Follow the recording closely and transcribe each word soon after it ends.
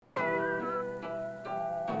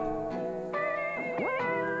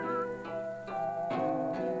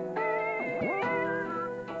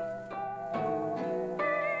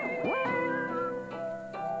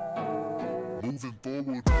moving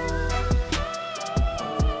forward.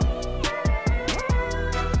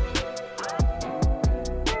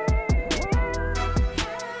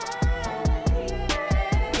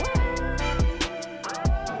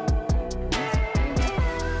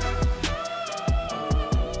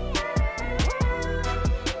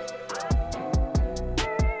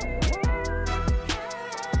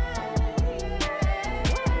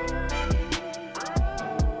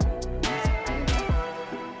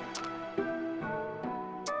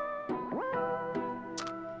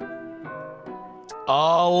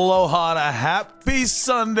 Aloha and a happy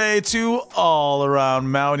Sunday to all around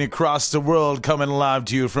Maui and across the world, coming live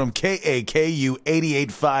to you from KAKU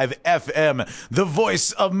 88.5 FM, the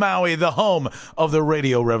voice of Maui, the home of the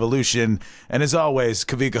radio revolution. And as always,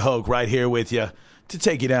 Kavika Hoke right here with you to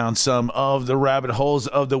take you down some of the rabbit holes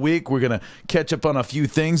of the week. We're going to catch up on a few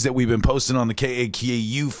things that we've been posting on the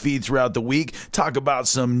KAKU feed throughout the week, talk about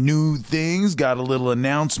some new things, got a little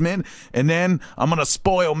announcement, and then I'm going to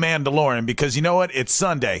spoil Mandalorian because you know what? It's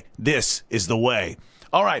Sunday. This is the way.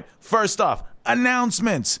 All right, first off,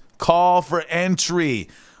 announcements. Call for entry.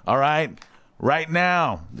 All right. Right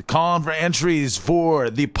now, the calling for entries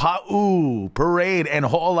for the Pa'u Parade and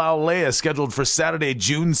Ho'olaule'a scheduled for Saturday,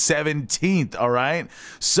 June 17th, all right?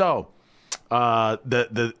 So,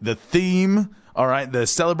 the theme, all right, the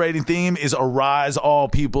celebrating theme is Arise All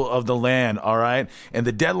People of the Land, all right? And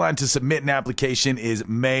the deadline to submit an application is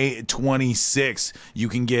May 26th. You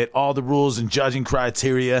can get all the rules and judging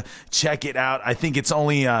criteria. Check it out. I think it's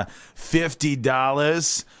only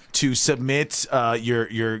 $50 to submit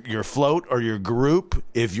your float or your group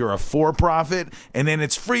if you're a for-profit, and then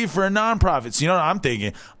it's free for a non-profit. So you know what I'm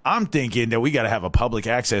thinking? I'm thinking that we got to have a public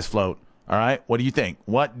access float. All right? What do you think?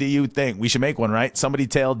 What do you think? We should make one, right? Somebody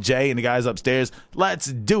tell Jay and the guys upstairs, let's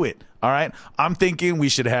do it. All right? I'm thinking we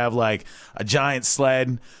should have like a giant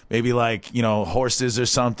sled, maybe like, you know, horses or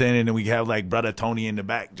something, and then we have like Brother Tony in the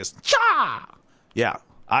back just cha. Yeah.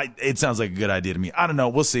 It sounds like a good idea to me. I don't know.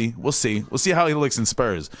 We'll see. We'll see how he looks in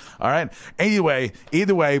Spurs. All right. Anyway,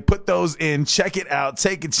 either way, put those in. Check it out.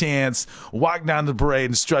 Take a chance. Walk down the parade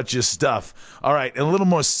and strut your stuff. All right. And a little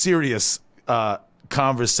more serious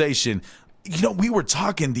conversation. You know, we were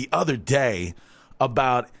talking the other day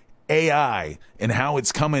about AI and how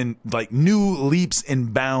it's coming like new leaps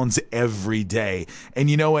and bounds every day. And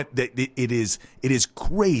you know what? It is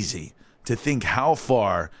crazy to think how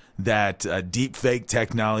far that deep fake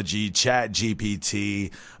technology, Chat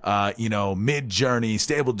GPT, Mid-Journey,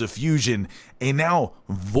 Stable Diffusion, and now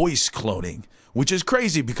voice cloning, which is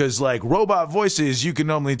crazy because like robot voices, you can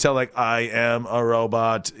normally tell like I am a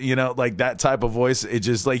robot, you know, like that type of voice. It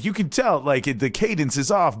just like you can tell like the cadence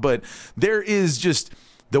is off, but there is just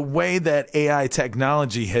the way that AI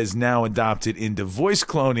technology has now adopted into voice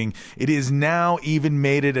cloning, it is now even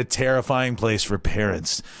made it a terrifying place for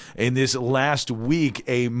parents. In this last week,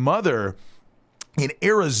 a mother in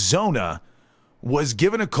Arizona was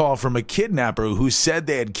given a call from a kidnapper who said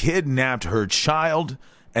they had kidnapped her child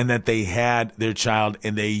and that they had their child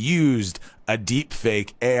and they used a deep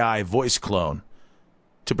fake AI voice clone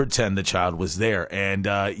to pretend the child was there. And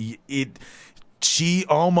she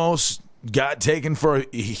almost got taken for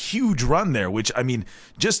a huge run there, which, I mean,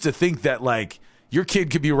 just to think that, like, your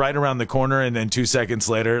kid could be right around the corner and then 2 seconds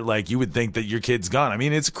later, like, you would think that your kid's gone. I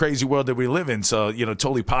mean, it's a crazy world that we live in, so, you know,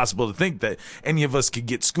 totally possible to think that any of us could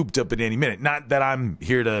get scooped up at any minute. Not that I'm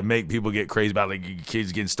here to make people get crazy about, like, your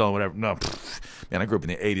kids getting stolen, whatever. No, man, I grew up in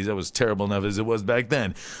the 80s. That was terrible enough as it was back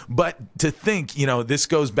then. But to think, you know, this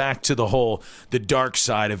goes back to the dark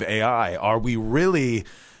side of AI. Are we really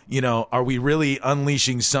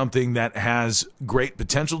unleashing something that has great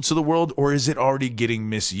potential to the world, or is it already getting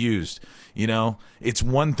misused? You know, it's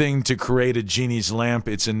one thing to create a genie's lamp.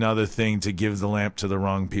 It's another thing to give the lamp to the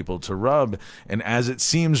wrong people to rub. And as it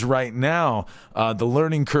seems right now, the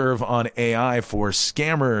learning curve on AI for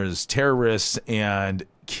scammers, terrorists, and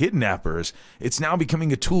kidnappers, it's now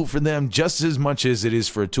becoming a tool for them just as much as it is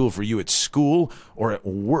for a tool for you at school or at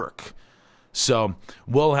work. So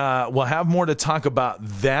we'll have more to talk about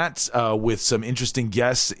that with some interesting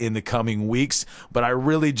guests in the coming weeks. But I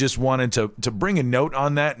really just wanted to bring a note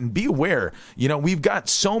on that and be aware. You know, we've got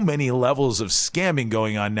so many levels of scamming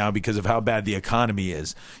going on now because of how bad the economy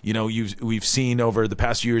is. You know, we've seen over the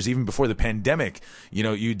past few years, even before the pandemic, you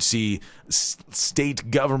know, you'd see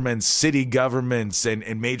state governments, city governments,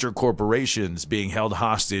 and major corporations being held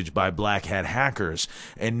hostage by black hat hackers.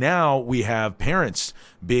 And now we have parents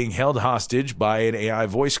being held hostage message by an AI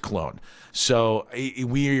voice clone. So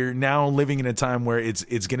we are now living in a time where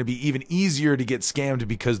it's going to be even easier to get scammed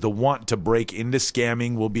because the want to break into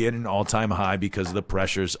scamming will be at an all-time high because of the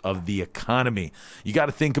pressures of the economy. You got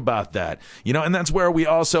to think about that, and that's where we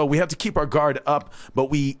have to keep our guard up, but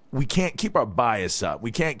we can't keep our bias up.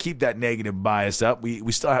 We can't keep that negative bias up.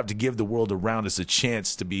 We still have to give the world around us a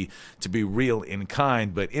chance to be real and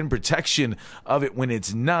kind, but in protection of it when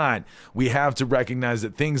it's not, we have to recognize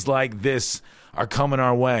that things like this are coming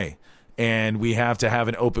our way. And we have to have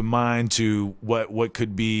an open mind to what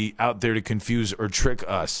could be out there to confuse or trick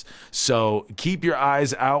us. So keep your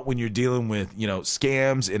eyes out when you're dealing with,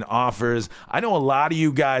 scams and offers. I know a lot of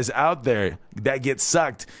you guys out there that get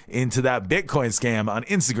sucked into that Bitcoin scam on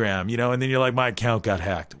Instagram, and then you're like, my account got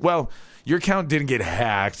hacked. Well, your account didn't get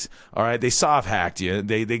hacked, all right? They soft hacked you.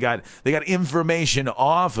 They got information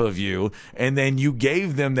off of you, and then you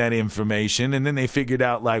gave them that information, and then they figured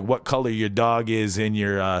out like what color your dog is and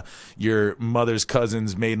your mother's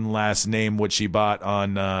cousin's maiden last name, what she bought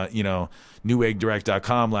on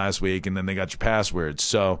neweggdirect.com last week, and then they got your passwords.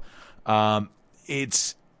 So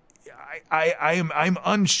it's. I'm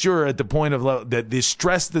unsure at the point of that the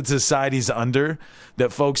stress that society's under,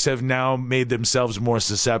 that folks have now made themselves more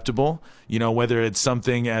susceptible, whether it's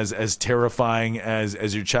something as terrifying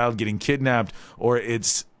as your child getting kidnapped, or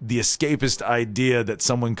it's the escapist idea that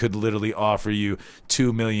someone could literally offer you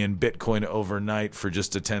 2 million Bitcoin overnight for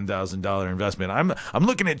just a $10,000 investment. I'm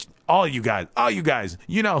looking at all you guys,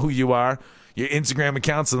 you know who you are. Your Instagram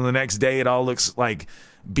accounts, and the next day it all looks like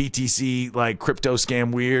BTC, like crypto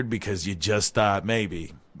scam weird, because you just thought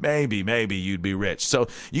maybe you'd be rich. So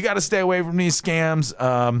you got to stay away from these scams.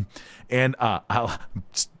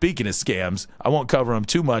 Speaking of scams, I won't cover them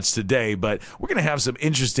too much today, but we're going to have some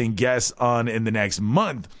interesting guests on in the next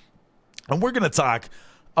month. And we're going to talk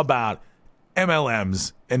about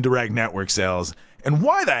MLMs and direct network sales. And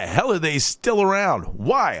why the hell are they still around?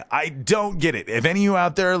 Why? I don't get it. If any of you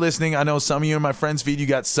out there are listening, I know some of you in my friends' feed, you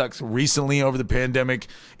got sucked recently over the pandemic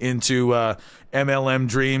into MLM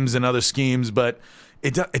dreams and other schemes, but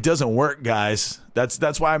it doesn't work, guys.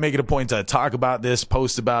 That's why I make it a point to talk about this,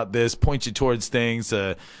 post about this, point you towards things,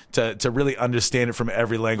 to really understand it from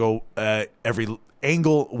every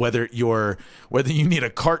angle, whether you need a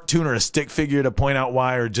cartoon or a stick figure to point out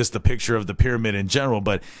why, or just the picture of the pyramid in general.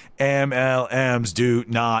 But MLMs do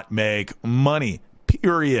not make money,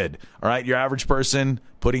 period. All right, your average person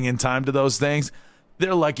putting in time to those things,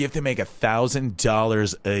 they're lucky if they make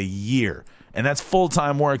 $1,000 a year, and that's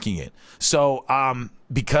full-time working it. So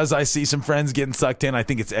because I see some friends getting sucked in, I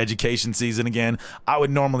think it's education season again. I would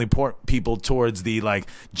normally point people towards the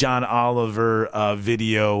John Oliver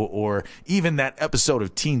video, or even that episode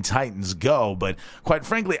of Teen Titans Go. But quite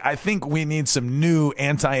frankly, I think we need some new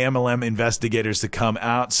anti-MLM investigators to come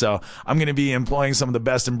out. So I'm going to be employing some of the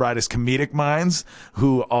best and brightest comedic minds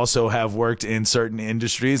who also have worked in certain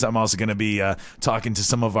industries. I'm also going to be talking to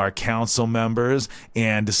some of our council members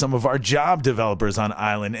and some of our job developers on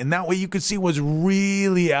Island. And that way you could see what's really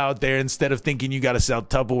out there, instead of thinking you got to sell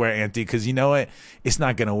Tupperware, Auntie, because you know what? It's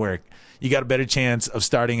not going to work. You got a better chance of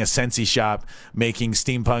starting a Scentsy shop making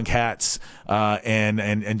steampunk hats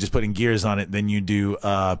and just putting gears on it than you do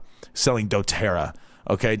selling doTERRA.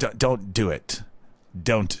 Okay? Don't do it.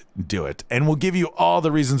 Don't do it. And we'll give you all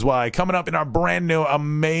the reasons why coming up in our brand new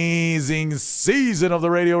amazing season of the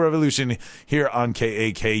Radio Revolution here on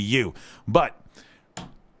KAKU. But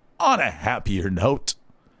on a happier note,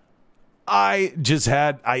 I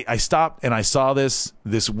stopped and I saw this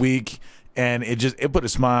week, and it put a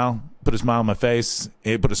smile on my face.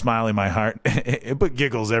 It put a smile in my heart. It put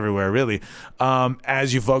giggles everywhere, really.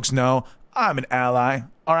 As you folks know, I'm an ally.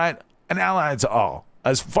 All right. An ally to all.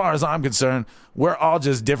 As far as I'm concerned, we're all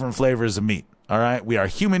just different flavors of meat. All right. We are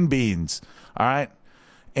human beings. All right.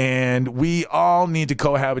 And we all need to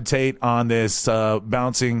cohabitate on this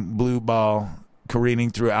bouncing blue ball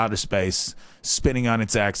careening through outer space, spinning on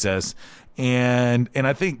its axis. And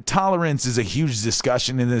I think tolerance is a huge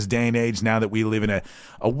discussion in this day and age, now that we live in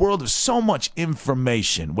a world of so much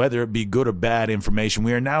information, whether it be good or bad information.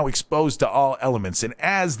 We are now exposed to all elements. And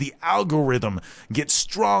as the algorithm gets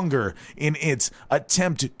stronger in its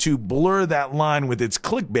attempt to blur that line with its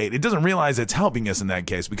clickbait, it doesn't realize it's helping us in that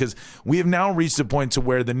case, because we have now reached a point to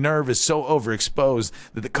where the nerve is so overexposed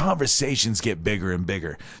that the conversations get bigger and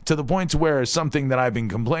bigger, to the point to where something that I've been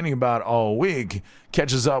complaining about all week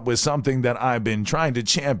catches up with something that I've been trying to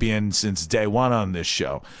champion since day one on this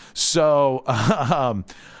show. So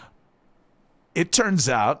it turns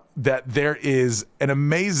out that there is an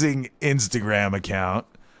amazing Instagram account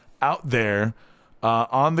out there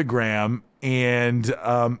on the gram, and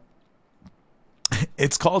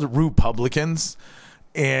It's called Republicans,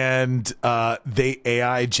 and they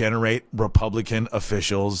AI generate Republican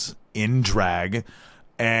officials in drag.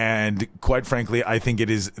 And quite frankly, I think it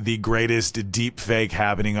is the greatest deep fake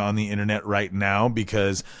happening on the internet right now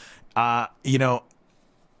because, guys,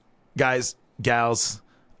 gals,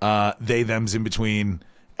 they, thems in between,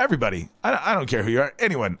 everybody. I don't care who you are.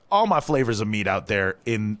 Anyone, all my flavors of meat out there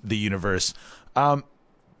in the universe.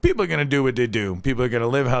 People are going to do what they do. People are going to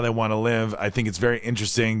live how they want to live. I think it's very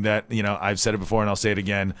interesting that, I've said it before and I'll say it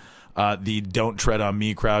again. The don't tread on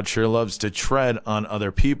me crowd sure loves to tread on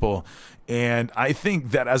other people. And I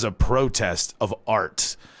think that as a protest of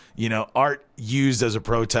art, art used as a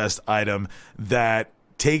protest item, that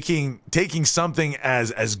taking something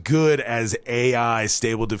as good as AI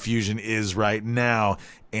Stable Diffusion is right now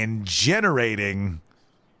and generating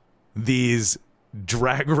these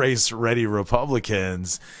drag race ready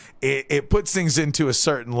Republicans, it puts things into a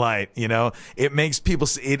certain light. It makes people,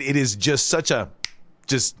 it is just such a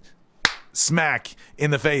smack in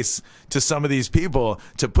the face to some of these people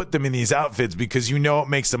to put them in these outfits because it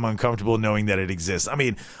makes them uncomfortable knowing that it exists. I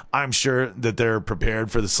mean, I'm sure that they're prepared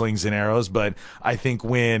for the slings and arrows, but I think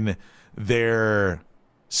when their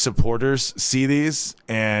supporters see these,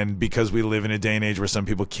 and because we live in a day and age where some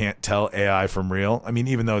people can't tell AI from real, I mean,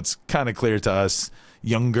 even though it's kind of clear to us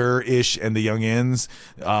younger-ish and the youngins,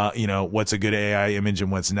 what's a good AI image and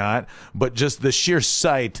what's not, but just the sheer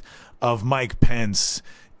sight of Mike Pence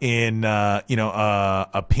in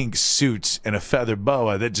a pink suit and a feather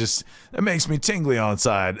boa that makes me tingly on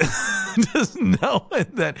inside. Just knowing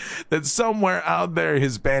that somewhere out there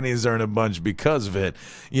his panties are in a bunch because of it.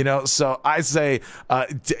 So I say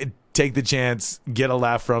take the chance, get a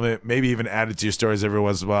laugh from it, maybe even add it to your stories every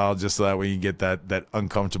once in a while, just so that way you get that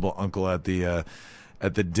uncomfortable uncle at the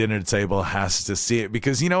dinner table has to see it.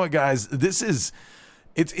 Because you know what, guys, this is.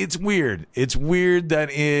 It's weird. It's weird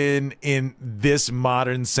that in this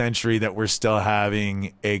modern century that we're still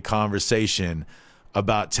having a conversation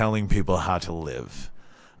about telling people how to live.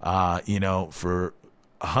 For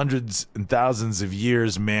hundreds and thousands of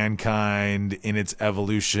years, mankind in its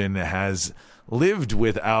evolution has lived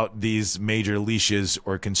without these major leashes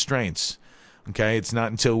or constraints. Okay, it's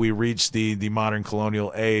not until we reach the modern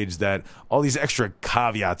colonial age that all these extra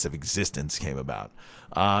caveats of existence came about.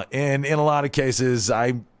 And in a lot of cases,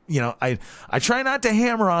 I try not to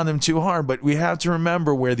hammer on them too hard, but we have to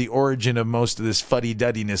remember where the origin of most of this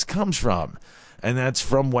fuddy-duddiness comes from. And that's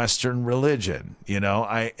from Western religion.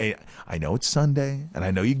 I know it's Sunday, and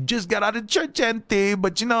I know you just got out of church, Auntie,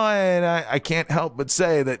 but I can't help but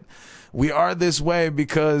say that we are this way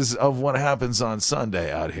because of what happens on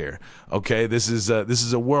Sunday out here. Okay, this is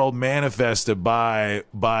a world manifested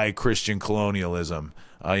by Christian colonialism.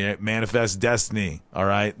 Manifest destiny. All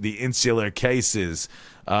right, the insular cases.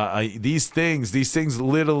 These things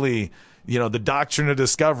literally. The doctrine of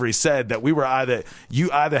discovery said that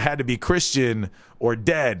you either had to be Christian or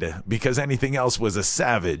dead because anything else was a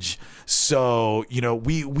savage. So,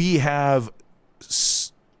 we have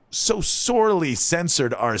so sorely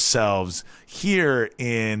censored ourselves here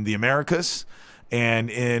in the Americas and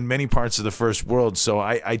in many parts of the first world. So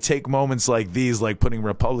I take moments like these, like putting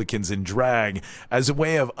Republicans in drag, as a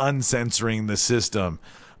way of uncensoring the system,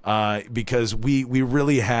 because we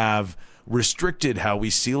really have restricted how we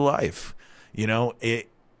see life.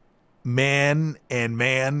 Man and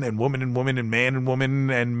man and woman and woman and man and woman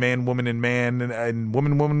and man, woman and man and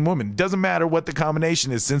woman, woman, woman. Doesn't matter what the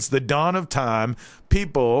combination is. Since the dawn of time,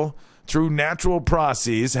 people, through natural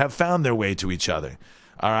processes, have found their way to each other.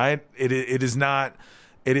 All right? It is not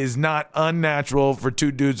unnatural for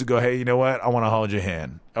two dudes to go, hey, you know what? I want to hold your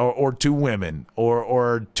hand. Or two women,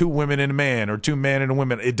 or two women and a man, or two men and a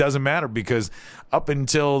woman. It doesn't matter, because up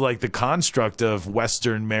until like the construct of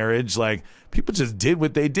Western marriage, like people just did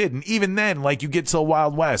what they did. And even then, like you get to the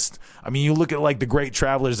Wild West. I mean, you look at like the great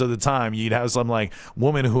travelers of the time, you'd have some like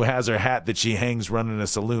woman who has her hat that she hangs running a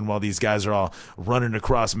saloon while these guys are all running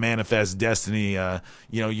across manifest destiny,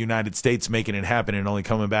 United States, making it happen and only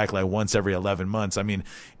coming back like once every 11 months. I mean,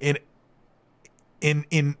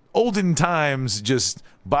 in olden times, just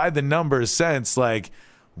by the numbers sense, like,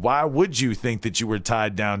 why would you think that you were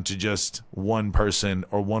tied down to just one person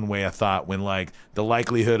or one way of thought, when like the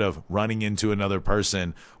likelihood of running into another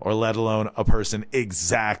person, or let alone a person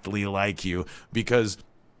exactly like you, because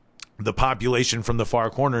the population from the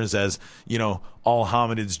far corners, as all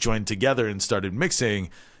hominids joined together and started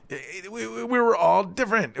mixing, we were all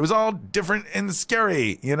different. It was all different and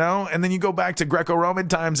scary, and then you go back to Greco-Roman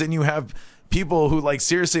times and you have people who, like,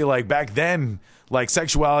 seriously, like back then, like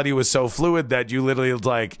sexuality was so fluid that you literally,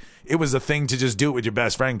 like, it was a thing to just do it with your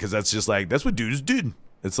best friend, because that's just like, that's what dudes did.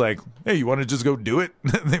 It's like, hey, you want to just go do it?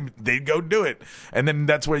 They'd go do it. And then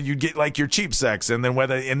that's where you get like your cheap sex. And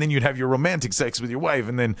then you'd have your romantic sex with your wife.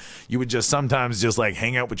 And then you would just sometimes just like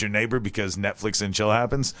hang out with your neighbor because Netflix and chill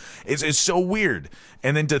happens. It's so weird.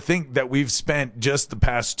 And then to think that we've spent just the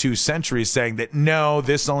past 2 centuries saying that, no,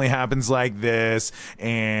 this only happens like this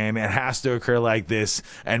and it has to occur like this.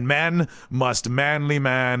 And man must manly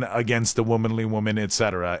man against the womanly woman,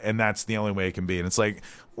 etc. And that's the only way it can be. And it's like,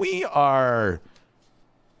 we are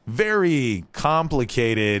very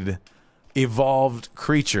complicated, evolved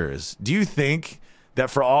creatures. Do you think that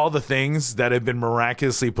for all the things that have been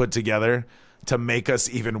miraculously put together to make us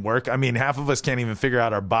even work, I mean, half of us can't even figure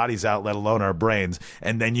out our bodies out, let alone our brains.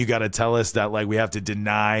 And then you got to tell us that like we have to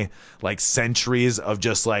deny like centuries of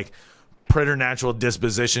just like preternatural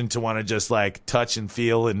disposition to want to just like touch and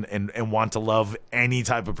feel and want to love any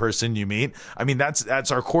type of person you meet. I mean,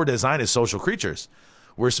 that's our core design as social creatures.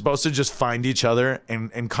 We're supposed to just find each other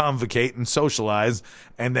and convocate and socialize.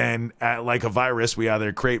 And then like a virus, we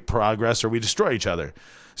either create progress or we destroy each other.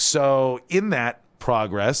 So in that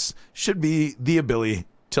progress should be the ability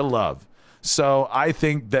to love. So I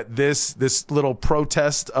think that this little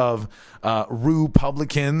protest of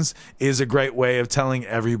Republicans is a great way of telling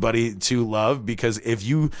everybody to love, because if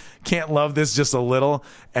you can't love this just a little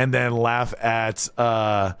and then laugh at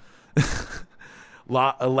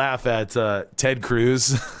Ted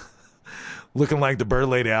Cruz looking like the bird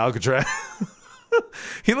lady Alcatraz.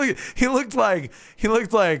 he looked like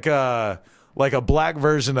a black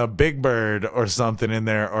version of Big Bird or something in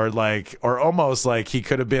there, or almost like he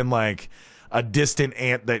could have been like a distant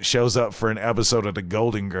aunt that shows up for an episode of the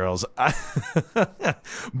Golden Girls.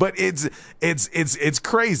 But it's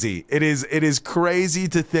crazy. It is crazy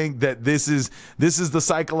to think that this is the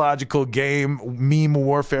psychological game, meme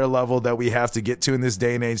warfare level that we have to get to in this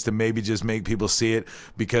day and age to maybe just make people see it,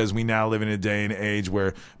 because we now live in a day and age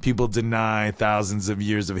where people deny thousands of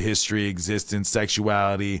years of history, existence,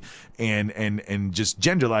 sexuality, and just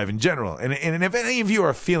gender life in general. And if any of you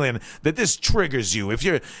are feeling that this triggers you, if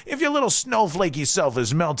your little snowflakey self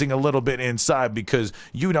is melting a little bit inside because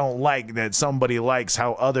you don't like that somebody likes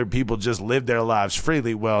how other people just live their lives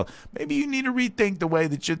freely, well, maybe you need to rethink the way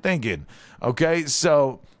that you're thinking. Okay,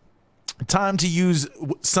 so time to use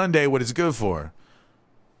Sunday what it's good for: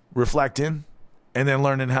 reflecting, and then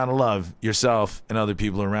learning how to love yourself and other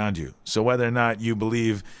people around you. So whether or not you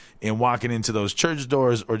believe in walking into those church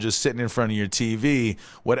doors or just sitting in front of your TV,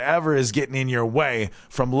 whatever is getting in your way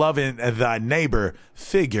from loving thy neighbor,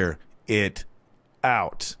 figure it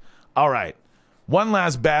out. All right. One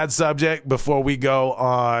last bad subject before we go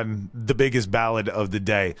on the biggest ballad of the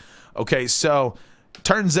day. Okay, so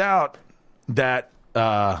turns out that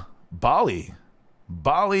Bali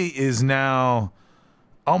is now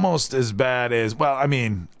almost as bad as, well, I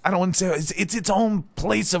mean, I don't want to say it's its own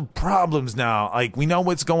place of problems now. Like, we know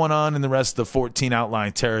what's going on in the rest of the 14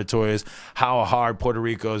 outlying territories, how hard Puerto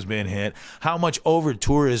Rico has been hit, how much over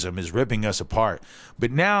tourism is ripping us apart.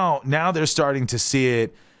 But now they're starting to see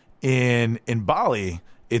it in Bali.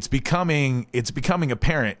 It's becoming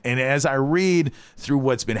apparent. And as I read through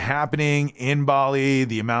what's been happening in Bali,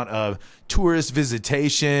 the amount of tourist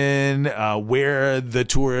visitation, where the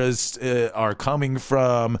tourists are coming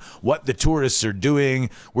from, what the tourists are doing,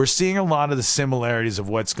 we're seeing a lot of the similarities of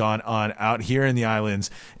what's gone on out here in the islands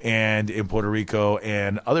and in Puerto Rico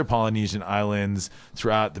and other Polynesian islands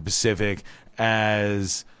throughout the Pacific,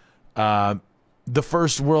 as the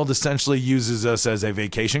first world essentially uses us as a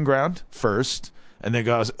vacation ground first, and then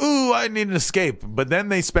goes, ooh, I need an escape. But then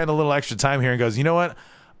they spend a little extra time here and goes, you know what?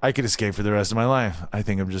 I could escape for the rest of my life. I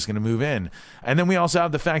think I'm just going to move in. And then we also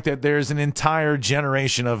have the fact that there's an entire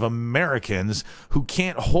generation of Americans who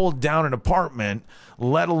can't hold down an apartment,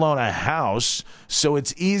 let alone a house. So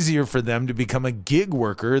it's easier for them to become a gig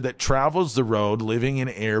worker that travels the road living in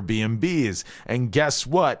Airbnbs. And guess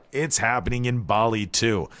what? It's happening in Bali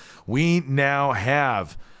too. We now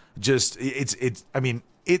have just,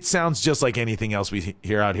 it sounds just like anything else we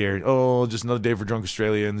hear out here. Oh, just another day for drunk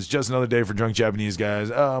Australians. Just another day for drunk Japanese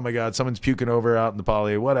guys. Oh my God, someone's puking over out in the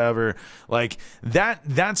poly, whatever. Like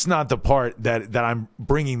that's not the part that I'm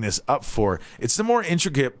bringing this up for. It's the more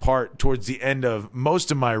intricate part towards the end of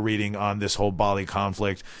most of my reading on this whole Bali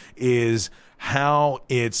conflict, is how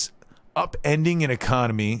it's upending an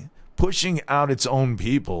economy, pushing out its own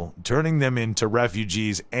people, turning them into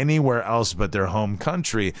refugees anywhere else but their home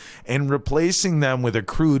country, and replacing them with a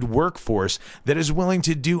crude workforce that is willing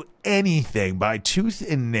to do anything by tooth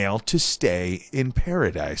and nail to stay in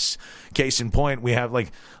paradise. Case in point, we have,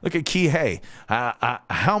 like, look at Kihei.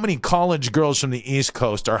 How many college girls from the East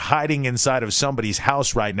Coast are hiding inside of somebody's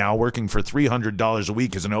house right now working for $300 a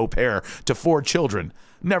week as an au pair to 4 children?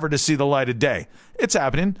 never to see the light of day. It's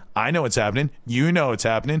happening. I know it's happening. You know it's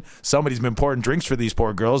happening. Somebody's been pouring drinks for these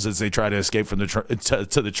poor girls as they try to escape from the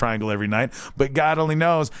to the triangle every night. But God only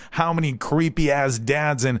knows how many creepy ass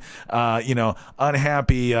dads and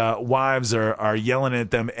unhappy wives are yelling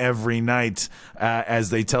at them every night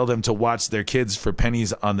as they tell them to watch their kids for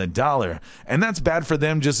pennies on the dollar. And that's bad for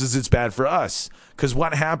them just as it's bad for us. Because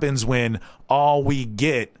what happens when all we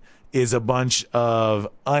get is a bunch of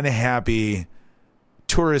unhappy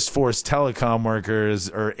tourist force telecom workers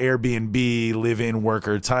or Airbnb live-in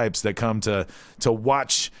worker types that come to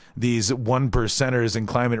watch these one percenters and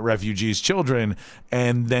climate refugees' children,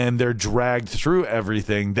 and then they're dragged through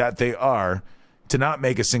everything that they are to not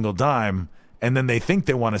make a single dime, and then they think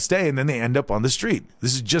they want to stay, and then they end up on the street.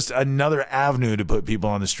 This is just another avenue to put people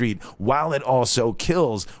on the street, while it also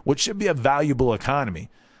kills what should be a valuable economy.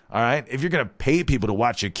 All right. If you're going to pay people to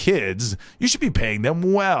watch your kids, you should be paying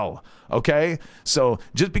them well. Okay. So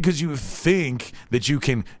just because you think that you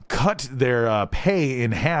can cut their pay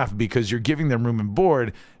in half because you're giving them room and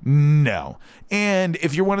board, no. And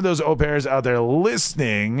if you're one of those au pairs out there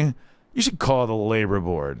listening, you should call the labor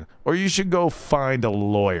board or you should go find a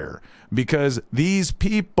lawyer because these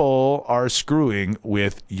people are screwing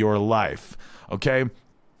with your life. Okay.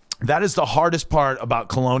 That is the hardest part about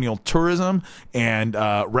colonial tourism and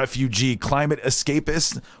refugee climate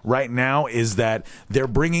escapists right now is that they're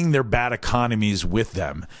bringing their bad economies with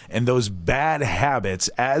them. And those bad habits,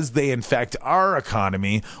 as they infect our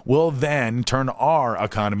economy, will then turn our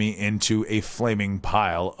economy into a flaming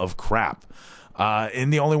pile of crap.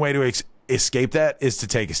 And the only way to escape that is to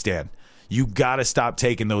take a stand. You got to stop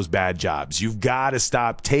taking those bad jobs. You've got to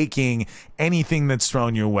stop taking anything that's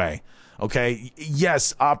thrown your way. Okay,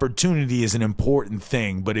 yes, opportunity is an important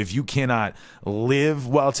thing, but if you cannot live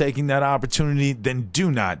while taking that opportunity, then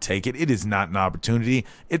do not take it. It is not an opportunity.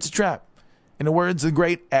 It's a trap. In the words of the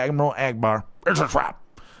great Admiral Akbar, it's a trap.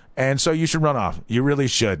 And so you should run off. You really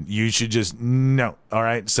should. You should just no. All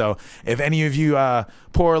right. So if any of you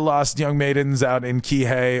poor lost young maidens out in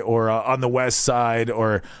Kihei or on the west side,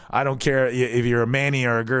 or I don't care if you're a manny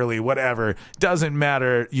or a girly, whatever, doesn't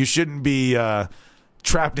matter. You shouldn't be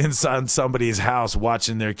trapped inside somebody's house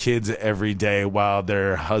watching their kids every day while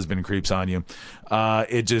their husband creeps on you.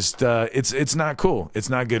 It's not cool. It's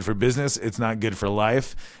not good for business. It's not good for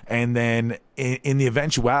life. And then in the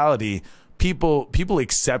eventuality, people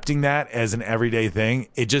accepting that as an everyday thing,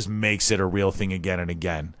 it just makes it a real thing again and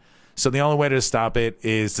again. So the only way to stop it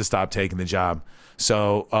is to stop taking the job.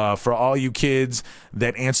 So for all you kids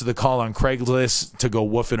that answer the call on Craigslist to go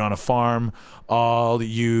woof it on a farm, all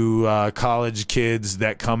you college kids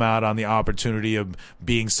that come out on the opportunity of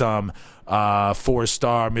being some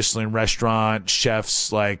 4-star Michelin restaurant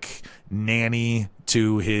chef's like nanny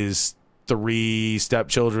to his 3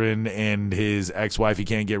 stepchildren and his ex-wife he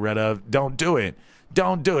can't get rid of, don't do it.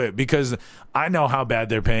 Don't do it because I know how bad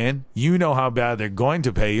they're paying. You know how bad they're going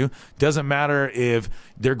to pay you. Doesn't matter if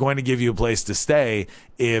they're going to give you a place to stay.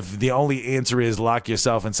 If the only answer is lock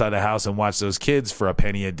yourself inside the house and watch those kids for a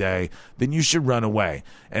penny a day, then you should run away.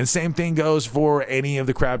 And same thing goes for any of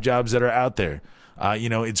the crap jobs that are out there.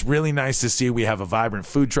 It's really nice to see we have a vibrant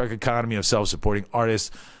food truck economy of self-supporting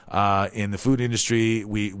artists. In the food industry,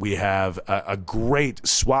 we have a great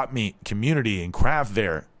swap meet community and craft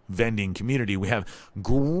fair vending community. We have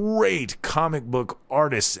great comic book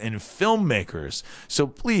artists and filmmakers. So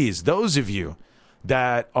please, those of you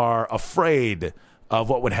that are afraid of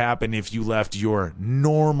what would happen if you left your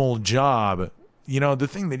normal job, the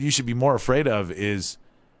thing that you should be more afraid of is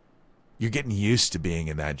you're getting used to being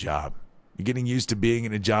in that job. You're getting used to being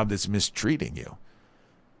in a job that's mistreating you.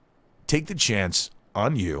 Take the chance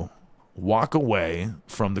on you, walk away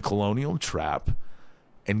from the colonial trap,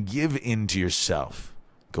 and give in to yourself.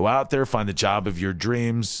 Go out there, find the job of your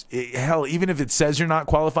dreams. Hell, even if it says you're not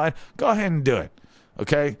qualified, go ahead and do it,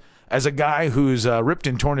 okay? As a guy who's ripped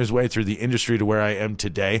and torn his way through the industry to where I am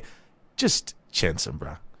today, just chance him,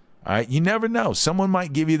 bro. All right? You never know. Someone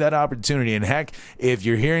might give you that opportunity. And heck, if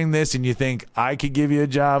you're hearing this and you think I could give you a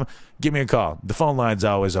job, give me a call. The phone line's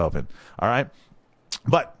always open, all right?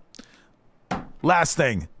 But last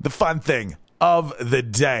thing, the fun thing of the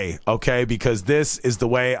day, okay? Because this is the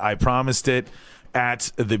way I promised it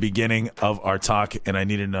at the beginning of our talk, and I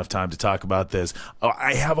needed enough time to talk about this.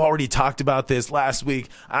 I have already talked about this last week.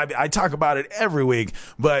 I talk about it every week,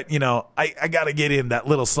 but, I got to get in that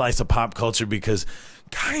little slice of pop culture because,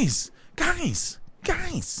 guys,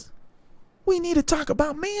 we need to talk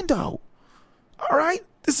about Mando. All right?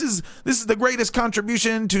 This is the greatest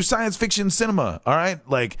contribution to science fiction cinema, all right?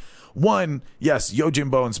 Like, 1, yes,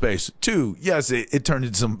 Yojimbo in space. 2, yes, it turned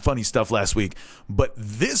into some funny stuff last week. But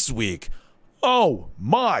this week, Oh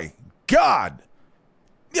my God.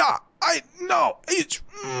 Yeah, I know. It's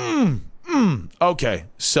okay.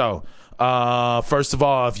 So, first of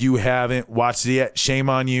all, if you haven't watched it yet, shame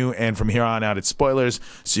on you. And from here on out, it's spoilers.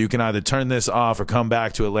 So you can either turn this off or come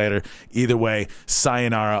back to it later. Either way,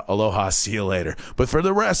 sayonara, aloha, see you later. But for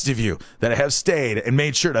the rest of you that have stayed and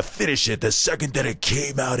made sure to finish it the second that it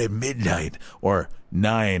came out at midnight or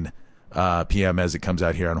 9 p.m. as it comes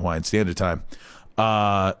out here on Hawaiian Standard Time.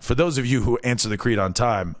 For those of you who answer the creed on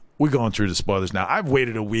time, we're going through the spoilers now. I've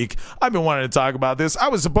waited a week. I've been wanting to talk about this. I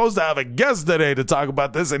was supposed to have a guest today to talk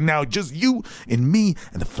about this, and now just you and me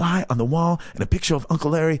and the fly on the wall and a picture of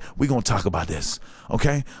Uncle Larry, we're going to talk about this,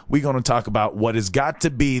 okay? We're going to talk about what has got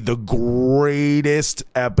to be the greatest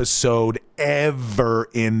episode ever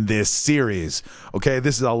in this series, okay?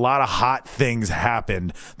 This is a lot of hot things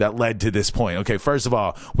happened that led to this point. Okay, first of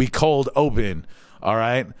all, we cold open, all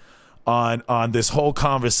right? On this whole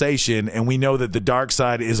conversation, and we know that the dark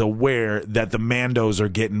side is aware that the Mandos are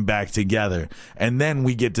getting back together, and then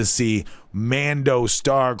we get to see Mando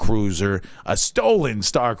Star Cruiser, a stolen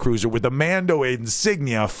Star Cruiser with the Mando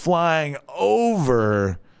insignia, flying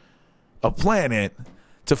over a planet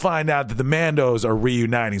to find out that the Mandos are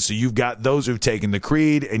reuniting. So you've got those who've taken the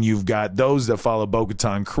creed, and you've got those that follow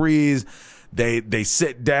Bo-Katan Kryze. They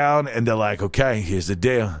sit down and they're like, okay, here's the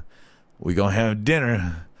deal, we're gonna have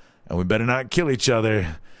dinner, and we better not kill each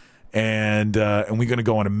other, and we're going to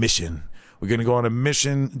go on a mission. We're going to go on a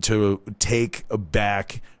mission to take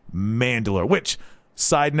back Mandalore, which,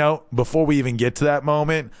 side note, before we even get to that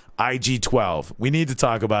moment, IG-12. We need to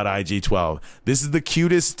talk about IG-12. This is the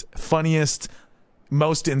cutest, funniest,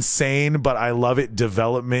 most insane, but I love it,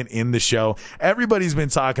 development in the show. Everybody's been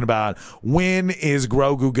talking about, when is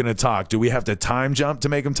Grogu gonna talk? Do we have to time jump to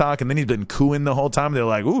make him talk? And then he's been cooing the whole time. They're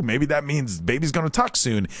like, ooh, maybe that means baby's gonna talk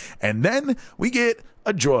soon. And then we get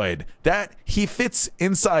a droid that he fits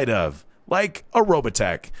inside of, like a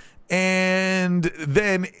Robotech. And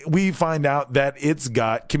then we find out that it's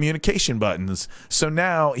got communication buttons. So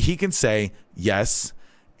now he can say yes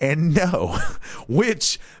and no,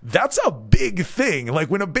 which that's a big thing. Like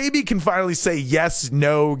when a baby can finally say yes,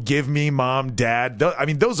 no, give me, mom, dad. I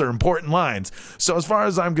mean, those are important lines. So as far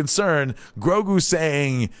as I'm concerned, Grogu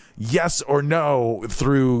saying yes or no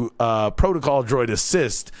through protocol droid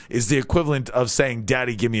assist is the equivalent of saying,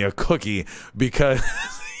 daddy, give me a cookie, because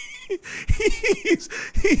he's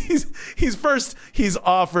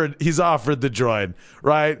offered the droid,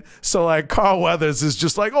 right? So like Carl Weathers is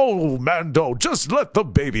just like, oh Mando, just let the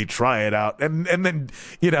baby try it out, and then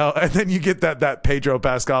and then you get that Pedro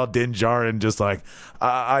Pascal Din Djarin just like,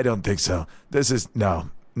 I don't think so. This is not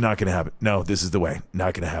gonna happen. No, this is the way.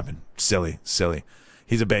 Not gonna happen. Silly.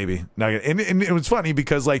 He's a baby. And it was funny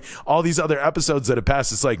because like all these other episodes that have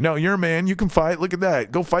passed, it's like, no, you're a man, you can fight. Look at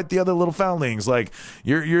that. Go fight the other little foundlings. Like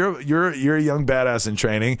you're a young badass in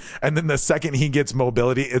training. And then the second he gets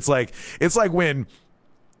mobility, it's like when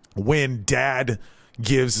dad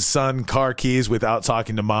gives his son car keys without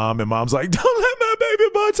talking to mom, and mom's like, don't let my baby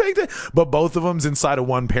boy take that. But both of them's inside of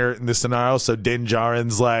one parent in this scenario. So Din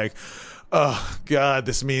Djarin's like, oh God,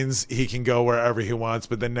 this means he can go wherever he wants.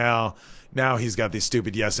 But then now he's got these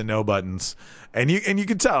stupid yes and no buttons, and you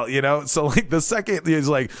can tell, so like the second he's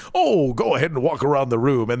like, oh, go ahead and walk around the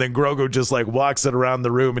room, and then Grogu just like walks it around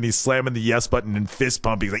the room and he's slamming the yes button and fist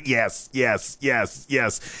pumping. He's like, yes,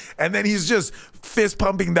 and then he's just fist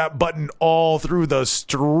pumping that button all through the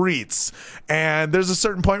streets. And there's a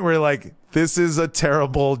certain point where you're like, this is a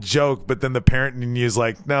terrible joke, but then the parent in you is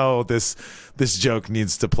like, no, this joke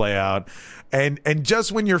needs to play out. And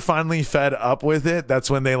just when you're finally fed up with it, that's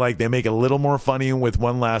when they make it a little more funny with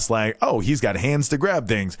one last like, oh, he's got hands to grab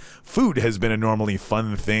things. Food has been a normally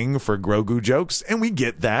fun thing for Grogu jokes, and we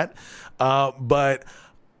get that. But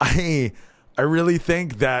I really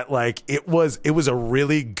think that like it was a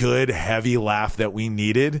really good heavy laugh that we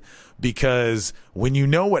needed, because when you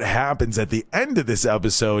know what happens at the end of this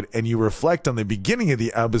episode and you reflect on the beginning of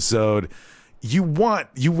the episode, you want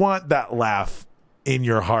that laugh in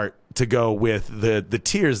your heart to go with the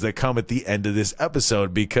tears that come at the end of this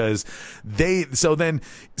episode, because so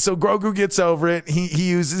Grogu gets over it. He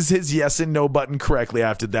uses his yes and no button correctly.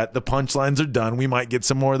 After that, the punchlines are done. We might get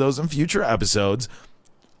some more of those in future episodes.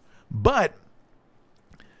 But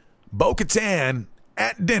Bo-Katan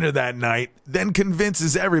at dinner that night then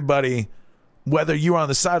convinces everybody, whether you're on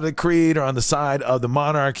the side of the creed or on the side of the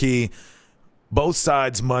monarchy, both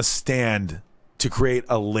sides must stand to create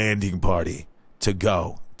a landing party to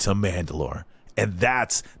go to Mandalore. And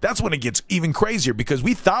that's when it gets even crazier, because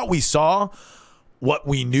we thought we saw what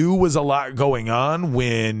we knew was a lot going on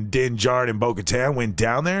when Din Djarin and Bo-Katan went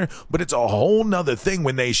down there, but it's a whole nother thing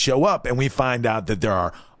when they show up and we find out that there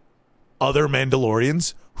are other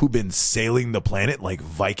Mandalorians who've been sailing the planet like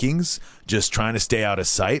Vikings, just trying to stay out of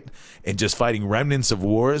sight and just fighting remnants of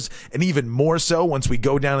wars. And even more so, once we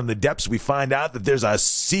go down in the depths, we find out that there's a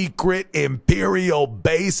secret Imperial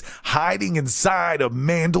base hiding inside of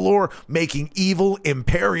Mandalore, making evil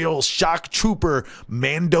Imperial shock trooper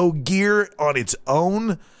Mando gear on its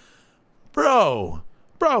own. Bro,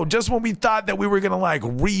 just when we thought that we were going to like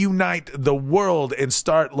reunite the world and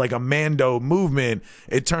start like a Mando movement,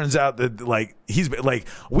 it turns out that like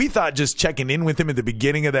we thought just checking in with him at the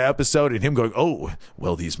beginning of the episode and him going, oh,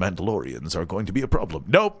 well, these Mandalorians are going to be a problem.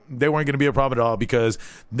 Nope, they weren't going to be a problem at all, because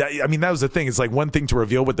that was the thing. It's like one thing to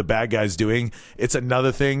reveal what the bad guy's doing. It's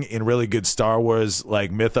another thing in really good Star Wars like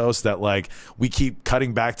mythos that like we keep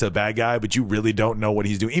cutting back to the bad guy, but you really don't know what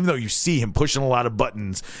he's doing. Even though you see him pushing a lot of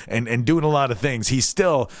buttons and doing a lot of things, he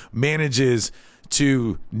still manages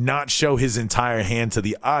to not show his entire hand to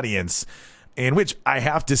the audience. And which I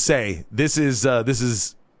have to say, this is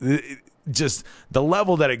just the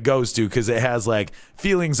level that it goes to, because it has like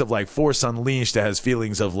feelings of like Force Unleashed, it has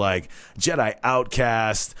feelings of like Jedi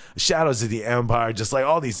Outcast, Shadows of the Empire, just like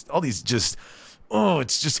all these just,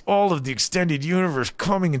 it's just all of the extended universe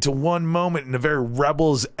coming into one moment in a very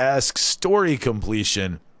Rebels-esque story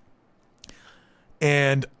completion.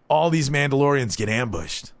 And all these Mandalorians get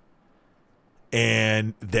ambushed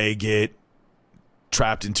and they get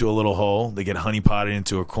trapped into a little hole. They get honeypotted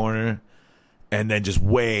into a corner, and then just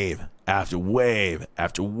wave after wave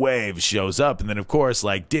after wave shows up. And then, of course,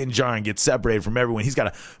 like Din Djarin gets separated from everyone. He's got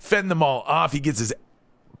to fend them all off. He gets his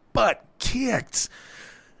butt kicked,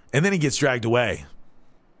 and then he gets dragged away.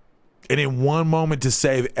 And in one moment to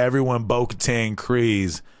save everyone, Bo-Katan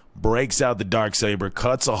Kryze breaks out the Darksaber,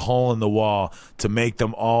 cuts a hole in the wall to make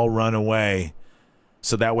them all run away,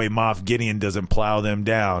 so that way Moff Gideon doesn't plow them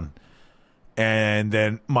down. And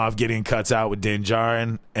then Moff Gideon cuts out with Din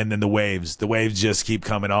Djarin, and then the waves just keep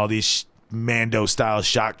coming. All these Mando-style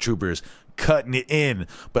shock troopers cutting it in,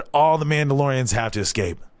 but all the Mandalorians have to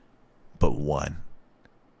escape. But one,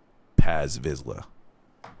 Paz Vizsla.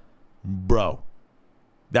 Bro,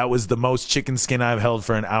 that was the most chicken skin I've held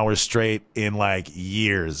for an hour straight in like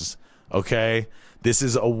years, okay? This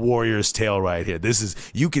is a warrior's tale right here.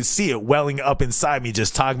 You can see it welling up inside me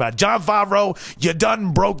just talking about Jon Favreau. You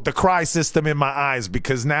done broke the cry system in my eyes,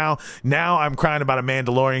 because now I'm crying about a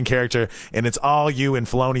Mandalorian character, and it's all you and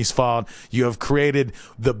Filoni's fault. You have created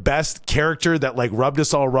the best character that like rubbed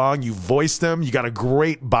us all wrong. You voiced them. You got a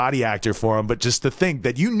great body actor for him. But just to think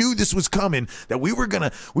that you knew this was coming, that we were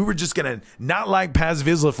just gonna not like Paz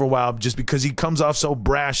Vizsla for a while just because he comes off so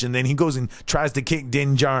brash, and then he goes and tries to kick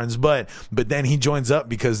Din Djarin's butt, but then he joins up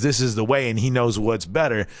because this is the way, and he knows what's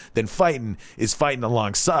better than fighting is fighting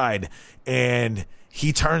alongside. And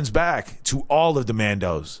he turns back to all of the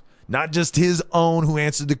Mandos, not just his own who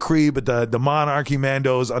answered the creed, but the Monarchy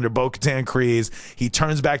Mandos under Bo-Katan Kryze. He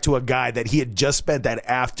turns back to a guy that he had just spent that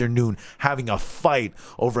afternoon having a fight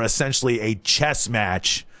over, essentially a chess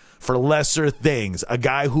match for lesser things. A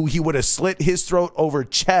guy who he would have slit his throat over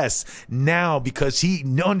chess. Now, because he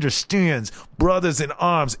understands brothers in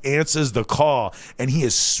arms, answers the call, and he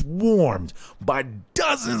is swarmed by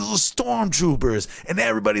dozens of stormtroopers, and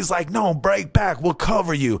everybody's like, no, break back, we'll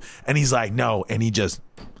cover you. And he's like, no, and he just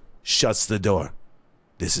shuts the door.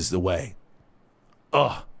 This is the way.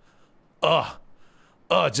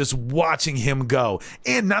 Just watching him go.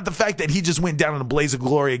 And not the fact that he just went down in a blaze of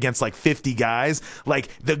glory against like 50 guys. Like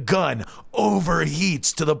the gun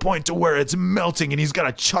overheats to the point to where it's melting, and he's got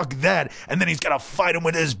to chuck that, and then he's got to fight him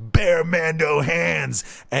with his bare Mando hands.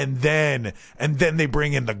 And then they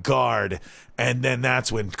bring in the guard, and then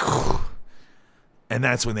that's when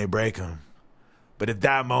they break him. But at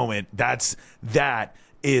that moment, that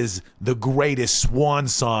is the greatest swan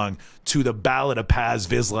song to the Ballad of Paz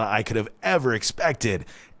Vizsla I could have ever expected.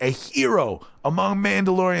 A hero among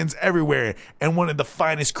Mandalorians everywhere, and one of the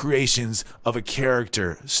finest creations of a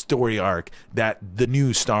character story arc that the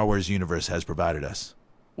new Star Wars universe has provided us.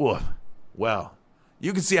 Woof. Well,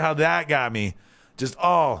 you can see how that got me.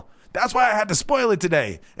 That's why I had to spoil it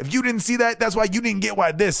today. If you didn't see that, that's why you didn't get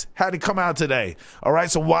why this had to come out today. All right,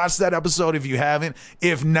 so watch that episode if you haven't.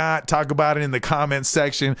 If not, talk about it in the comments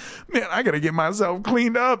section. Man, I got to get myself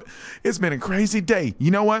cleaned up. It's been a crazy day.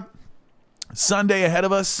 You know what? Sunday ahead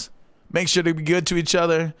of us. Make sure to be good to each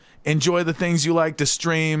other. Enjoy the things you like to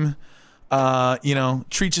stream.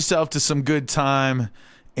 Treat yourself to some good time.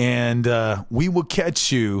 And we will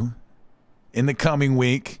catch you in the coming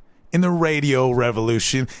week in the radio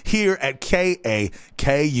revolution here at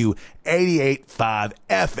KAKU 88.5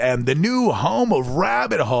 FM, the new home of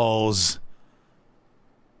rabbit holes.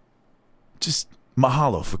 Just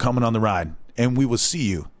mahalo for coming on the ride, and we will see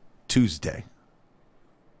you Tuesday.